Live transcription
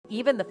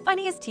Even the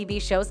funniest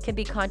TV shows can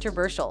be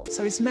controversial.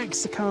 So is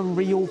Mexico a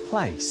real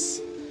place?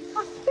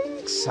 I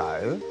think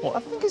so. What? I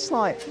think it's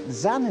like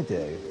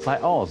Xanadu.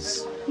 Like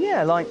Oz?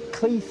 Yeah, like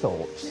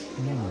Cleethorpes.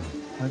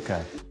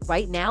 Okay.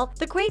 Right now,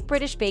 the Great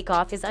British Bake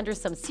Off is under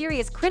some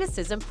serious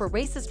criticism for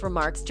racist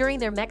remarks during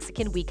their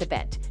Mexican Week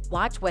event.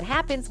 Watch what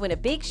happens when a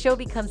bake show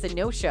becomes a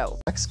no-show.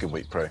 Mexican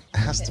Week Pro. It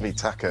has to be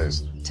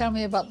tacos. Tell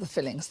me about the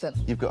fillings then.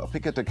 You've got a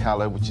pico de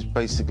gallo, which is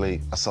basically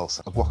a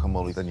salsa, a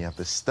guacamole, then you have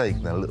this steak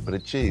and then a little bit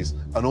of cheese,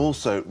 and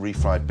also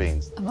refried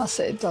beans. I must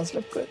say it does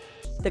look good.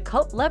 The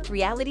cult-loved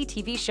reality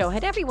TV show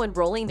had everyone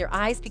rolling their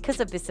eyes because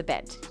of this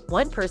event.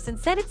 One person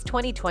said it's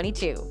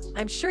 2022.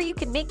 I'm sure you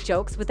can make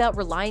jokes without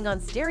relying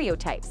on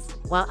stereotypes.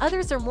 While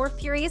others are more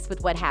furious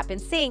with what happened,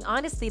 saying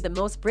honestly the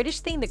most British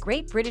thing the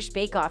Great British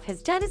Bake Off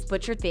has done is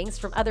butcher things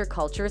from other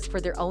cultures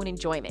for their own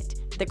enjoyment.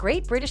 The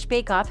Great British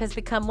Bake Off has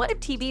become one of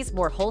TV's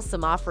more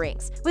wholesome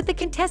offerings, with the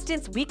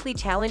contestants' weekly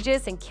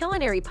challenges and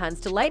culinary puns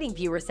delighting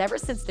viewers ever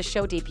since the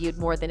show debuted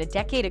more than a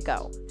decade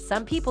ago.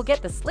 Some people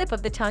get the slip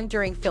of the tongue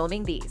during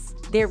filming these.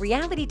 They're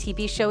reality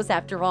TV shows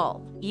after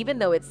all. Even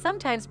though it's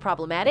sometimes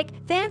problematic,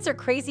 fans are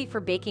crazy for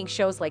baking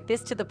shows like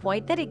this to the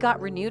point that it got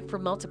renewed for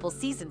multiple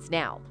seasons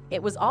now.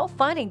 It was all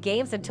fun and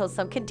games until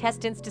some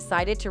contestants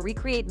decided to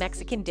recreate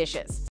Mexican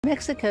dishes.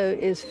 Mexico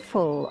is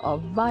full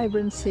of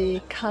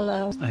vibrancy,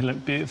 colour. They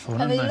look beautiful,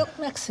 And don't they they? look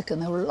Mexican.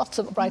 There were lots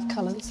of bright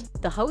colours.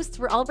 The hosts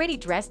were already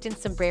dressed in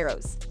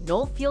sombreros.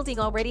 Noel Fielding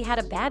already had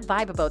a bad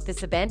vibe about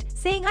this event,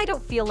 saying, "I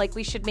don't feel like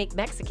we should make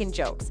Mexican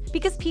jokes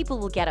because people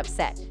will get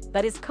upset."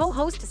 But his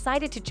co-host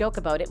decided to joke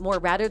about it more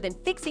rather than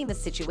fixing the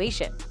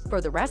situation. For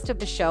the rest of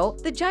the show,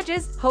 the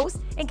judges, hosts,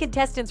 and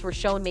contestants were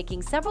shown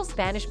making several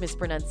Spanish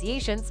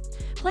mispronunciations,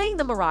 playing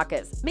the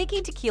maracas,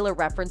 making tequila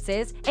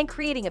references, and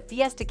creating a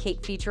fiesta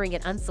cake featuring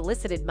an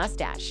unsolicited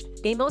mustache.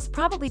 They most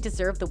probably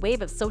deserve the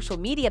wave of social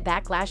media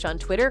backlash on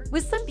Twitter,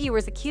 with some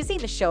viewers accusing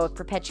the show of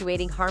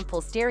perpetuating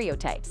harmful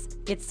stereotypes.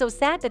 It's so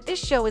sad that this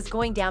show is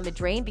going down the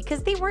drain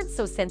because they weren't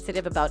so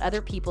sensitive about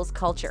other people's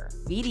culture.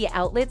 Media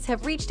outlets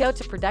have reached out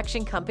to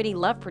production company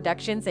Love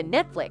Productions and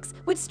Netflix,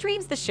 which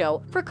streams the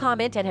show, for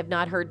comment and have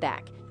not heard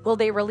back. Will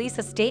they release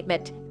a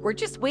statement or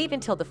just wait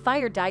until the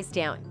fire dies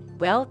down?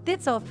 Well,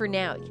 that's all for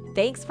now.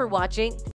 Thanks for watching.